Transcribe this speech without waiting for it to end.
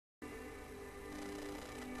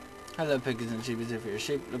Hello, piggies and sheepies. If you're a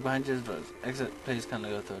sheep, look behind you. Exit, please kindly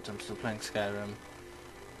go through it. I'm still playing Skyrim.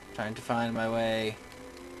 Trying to find my way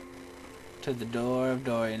to the door of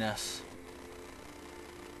Doriness.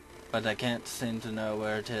 But I can't seem to know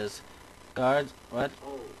where it is. Guards, what?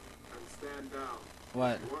 Oh, and stand down.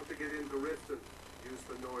 What? If you want to get into Riften, use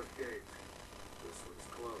the north gate. This one's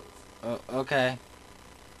closed. Oh, okay.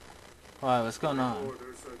 Why, what's going on?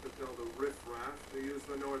 Orders are to tell the riffraff to use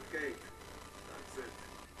the north gate. That's it.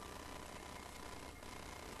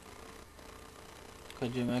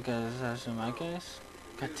 Could you make a decision in my case?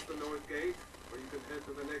 You can use the north gate, or you can head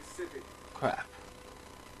to the next city. Crap.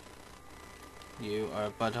 You are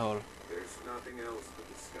a butthole. There's nothing else to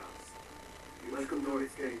discuss. Welcome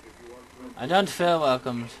north gate if you want to. I don't feel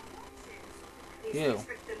welcomed. You.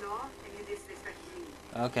 Disrespect the law and you disrespect me.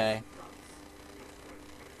 Okay.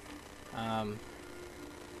 I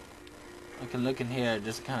can look in here,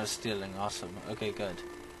 just kind of stealing. Awesome. Okay, good.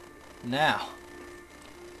 Now,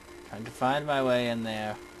 trying to find my way in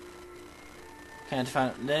there. Can't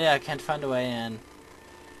find. Yeah, I can't find a way in.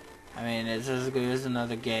 I mean, it says use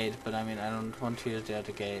another gate, but I mean, I don't want to use the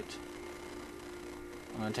other gate.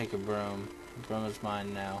 I'm gonna take a broom. The broom is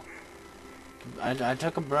mine now. I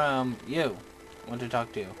took a broom. You. I want to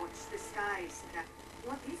talk to you. Watch the skies.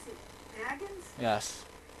 What is it? Dragons? Yes.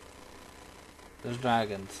 There's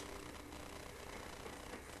dragons.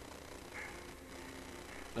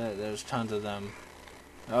 There's tons of them.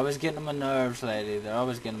 They're always getting on my nerves, lady. They're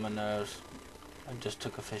always getting on my nerves. I just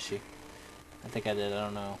took a fishy. I think I did. I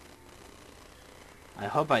don't know. I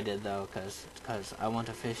hope I did, though, cause I want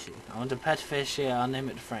a fishy. I want a pet fishy. I'll name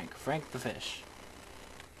it Frank. Frank the fish.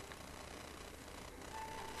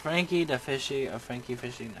 Frankie the fishy, or Frankie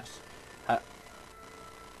fishiness. God.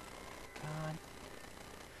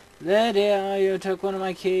 Lydia, you took one of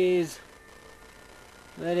my keys.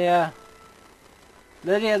 Lydia.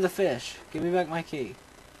 Lydia the fish. Give me back my key.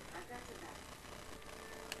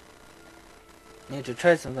 I need to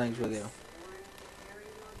trade some things with you.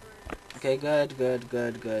 Okay, good.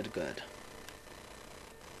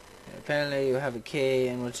 Apparently you have a key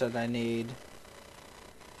in which that I need.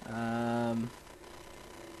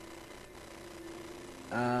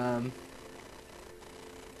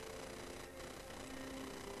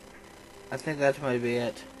 I think that might be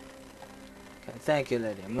it. Okay, thank you,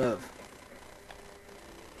 Lydia. Move.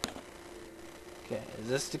 Okay, is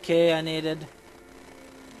this the key I needed?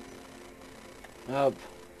 Nope.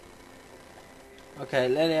 Okay,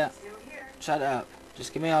 Lydia, shut up.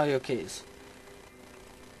 Just give me all your keys.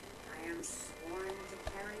 I am sworn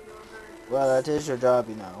to carry your burdens. Well, that is your job,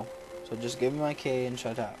 you know. So just give me my key and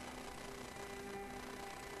shut up.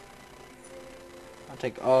 I'll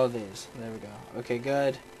take all of these. There we go. Okay,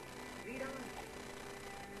 good.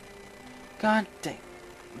 God dang.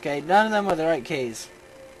 Okay, none of them are the right keys.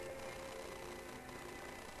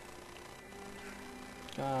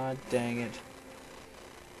 God dang it.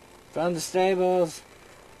 Found the stables.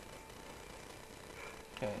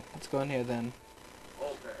 Okay, let's go in here then.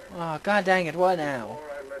 Oh, god dang it, what now? Before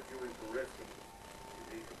I let you into Riften,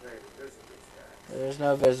 you need to pay the visitor's tax. There's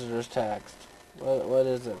no visitor's tax. What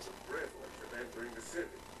is it? Privilege of entering the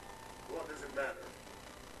city. What does it matter?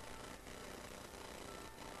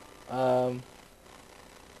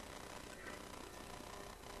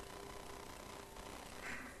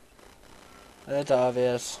 It's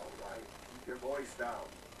obvious. All right, keep your voice down.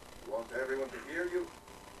 You want everyone to hear you?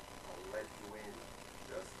 I'll let you in.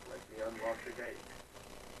 Just let me unlock the gate.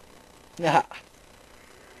 Yeah.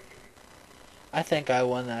 I think I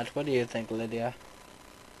won that. What do you think, Lydia?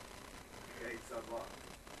 Gate's unlocked.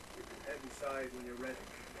 You can head inside when you're ready.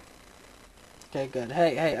 Okay, good.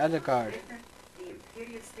 Hey, other card. The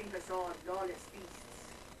Imperials think us all lawless beasts.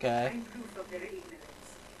 Okay. I'm proof of their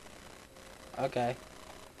ignorance. Okay.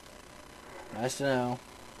 Nice to know.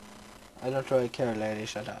 I don't really care, lady.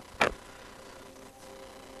 Shut up.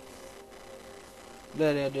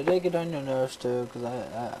 Lydia, do they get on your nerves too? Because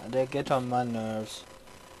they get on my nerves.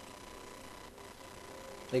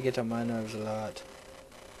 They get on my nerves a lot.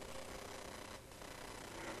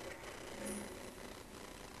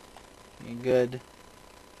 You good?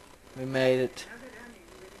 We made it.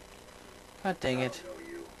 God dang it. I don't know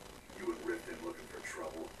you. You and Riften looking for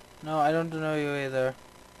trouble. No, I don't know you either.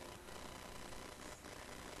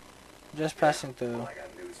 Just passing through. Well, I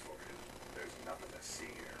got news for you. There's nothing to see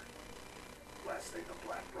here. Last thing the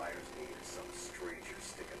Blackbriars need is some stranger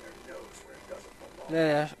sticking their nose where it doesn't belong.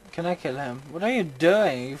 Lydia, can I kill him? What are you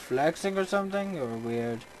doing? Are you flexing or something? You're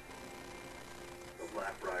weird. The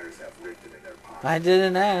Blackbriars have Riften in their pocket. I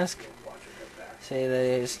didn't ask. Watching their back. See,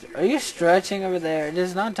 Lydia, are you stretching over there? It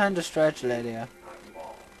is not time to stretch, Lydia. I'm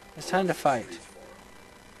Maul. It's time to fight. If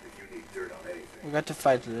you We got to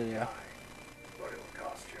fight Lydia. But it'll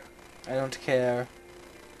cost you. I don't care.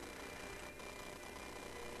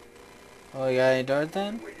 Oh, you got any dirt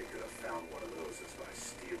then? The way you could have found one of those is by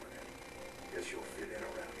stealing it. Guess you'll fit in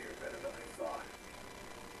around here better than I thought.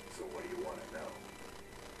 So what do you want to know?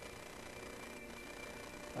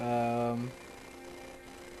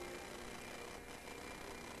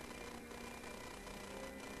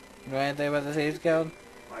 You know anything about the Thieves Guild?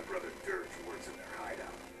 My brother Dirge works in their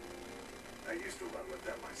hideout. I used to run with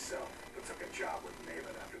them myself, but took a job with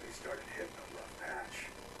Maven after they started hitting a rough patch.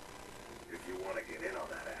 If you want to get in on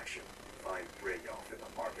that action, find Brynjolf in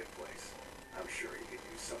the marketplace. I'm sure he could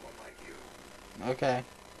use someone like you. Okay.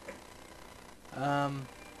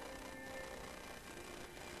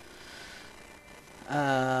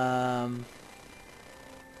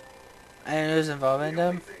 Any news involving The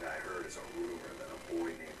only them? thing I heard is a rumor that a boy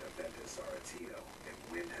named Aventus Aretino in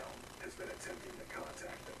Windhelm has been attempting to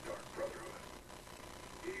contact the Dark Brotherhood.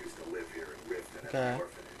 He used to live here in Riften at Okay. the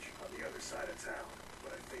orphanage on the other side of town,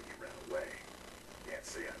 but I think he ran away. Can't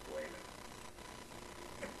say I blame him.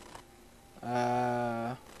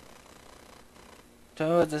 Tell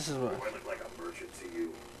me what this is Do worth. I look like a merchant to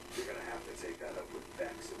you? You're gonna have to take that up with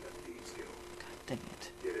Vex and the Thieves Guild. Dang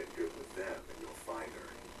it. Get in good with them and you'll find her.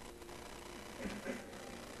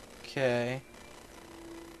 Okay.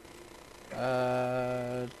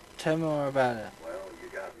 Tell me more about it. Well, you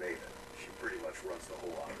got Maven. She pretty much runs the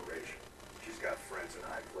whole operation. She's got friends in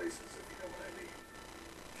high places, if you know what I mean.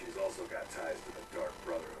 She's also got ties to the Dark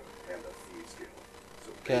Brotherhood and the Thieves Guild.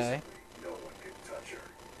 So Okay. basically, no one can touch her.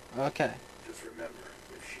 Okay. Just remember,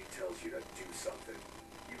 if she tells you to do something,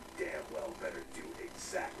 you damn well better do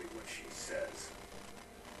exactly what she says.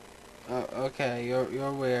 Oh, okay. You're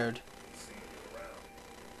weird. See you around.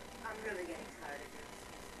 I'm really getting tired of this.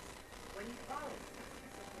 When you follow me,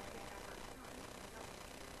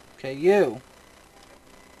 Okay, you.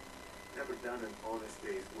 Never done an honest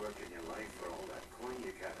day's work in your life for all that coin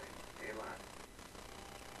you carry, eh, lad?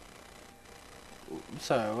 I'm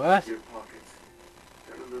sorry, what? Your pockets,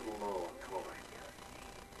 they're a little low on coin.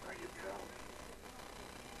 I can tell.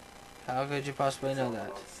 How could you possibly It's know all that?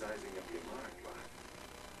 about sizing up your mark, lad.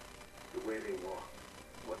 The way they walk,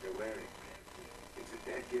 what they're wearing. It's a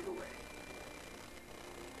dead giveaway.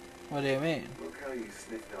 What do you mean? Look how you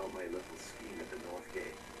sniffed out my little scheme at the North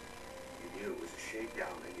Gate. You knew it was a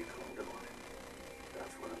shakedown and you called them on it.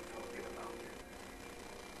 That's what I'm talking about.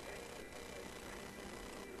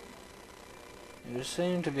 You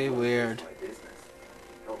seem to be Well, weird. it's my business.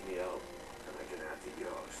 Help me out, and I can add to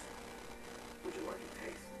yours. Would you like a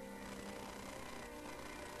taste?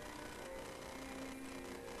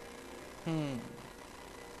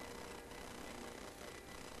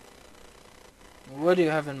 What do you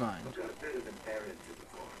have in mind? I've got a bit of an errand to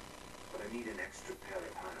perform, but I need an extra pair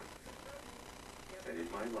of hands. And in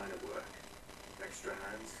my line of work, extra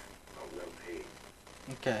hands are well paid.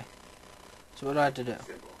 Okay. So what do I have to do?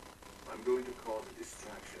 Simple. I'm going to cause a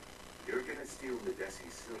distraction. You're going to steal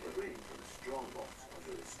Nadesi's silver ring from the strongbox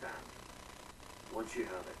under the stand. Once you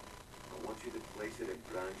have it, I want you to place it in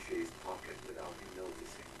Branche's pocket without him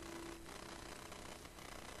noticing.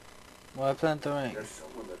 Well, I plant the ring. There's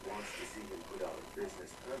someone that wants to see him put out of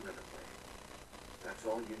business permanently. That's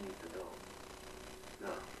all you need to know.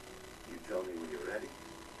 Now, you tell me when you're ready,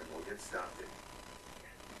 and we'll get started.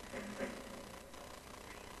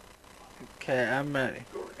 Okay, I'm ready.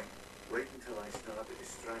 Good. Wait until I start the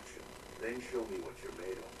distraction, then show me what you're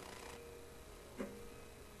made of.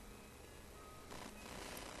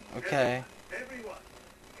 Okay. Everyone!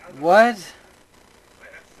 What? I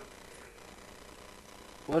have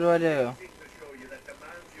What do I do? something to show you that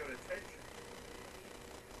demands your attention.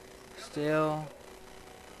 Steal.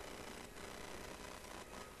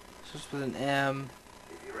 Just with an M.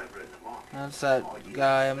 If you're ever in the market, That's that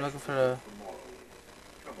guy. I'm looking for the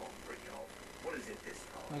Come on, Brynjolf. What is it this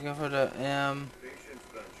time? looking for the M. Patience,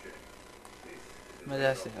 Branche.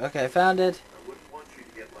 Medesi. Okay, found it. I wouldn't want you to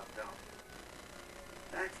get left out.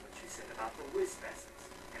 That's what you said about the whiz vessels,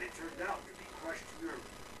 and it turned out to be crushed urine.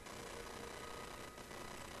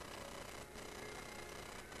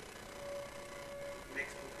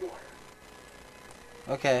 Mixed with water.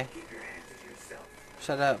 Okay. Keep your hands to yourself.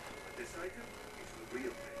 Shut up. But this item is the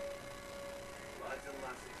real thing. Lads and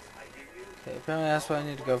lasses, I give you... Okay, apparently that's what I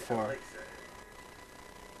need to go for. Oh,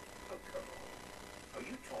 come on. Are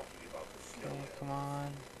you talking about the snow? Okay, come on.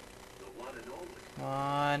 The one and only. Come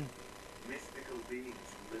on. Mystical beings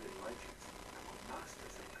who live in legends and were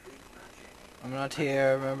masters of Greek magic. I'm not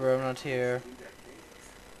here. Remember, I'm not here. 2 decades.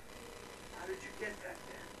 How did you get that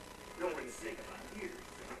then? No one's saying about years.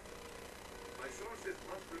 My sources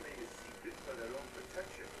must remain a secret for their own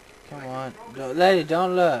protection. Come on. Don't, lady,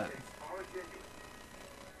 don't look.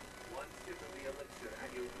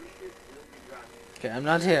 Okay, I'm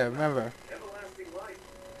not here, remember. Everlasting life,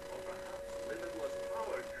 or perhaps limitless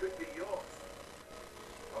power could be yours.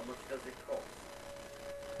 How much does it cost?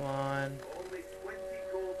 Come on. Only 20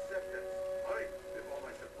 gold septums. Hurry, before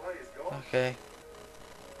my supply is gone. Okay.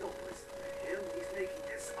 Don't listen to him, he's making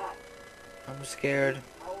this up. I'm scared.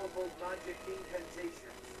 Powerful magic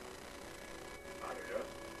incantations. Manager,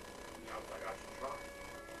 sounds like I should try.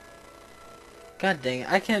 God dang it,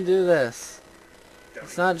 I can't do this.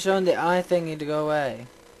 It's not showing the eye thingy to go away.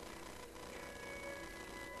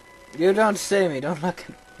 You don't see me, don't look at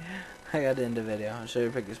me. I got to end the video. I'll show you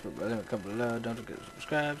a picture button come below. Don't forget to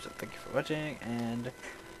subscribe. So thank you for watching, and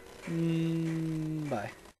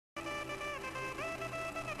bye.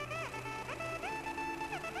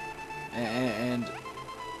 And